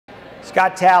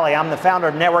Scott Talley, I'm the founder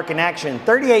of Network in Action.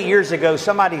 38 years ago,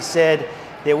 somebody said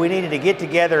that we needed to get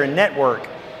together and network.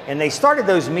 And they started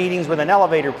those meetings with an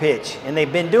elevator pitch. And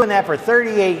they've been doing that for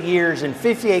 38 years in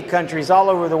 58 countries all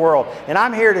over the world. And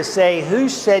I'm here to say, who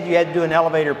said you had to do an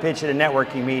elevator pitch at a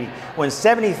networking meeting when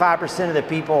 75% of the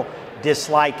people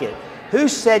dislike it? Who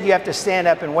said you have to stand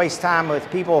up and waste time with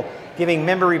people giving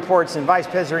member reports and vice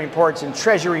president reports and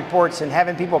treasury reports and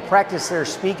having people practice their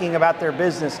speaking about their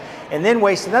business and then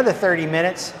waste another 30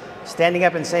 minutes standing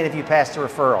up and saying if you passed a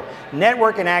referral?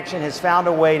 Network in Action has found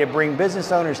a way to bring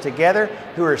business owners together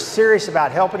who are serious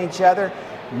about helping each other,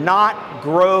 not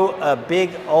grow a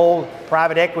big old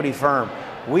private equity firm.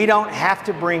 We don't have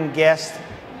to bring guests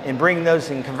and bring those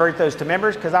and convert those to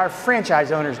members because our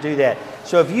franchise owners do that.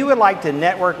 So if you would like to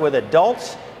network with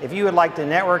adults, if you would like to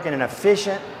network in an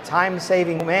efficient,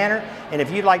 time-saving manner, and if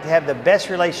you'd like to have the best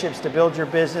relationships to build your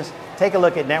business, take a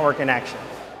look at Network in Action.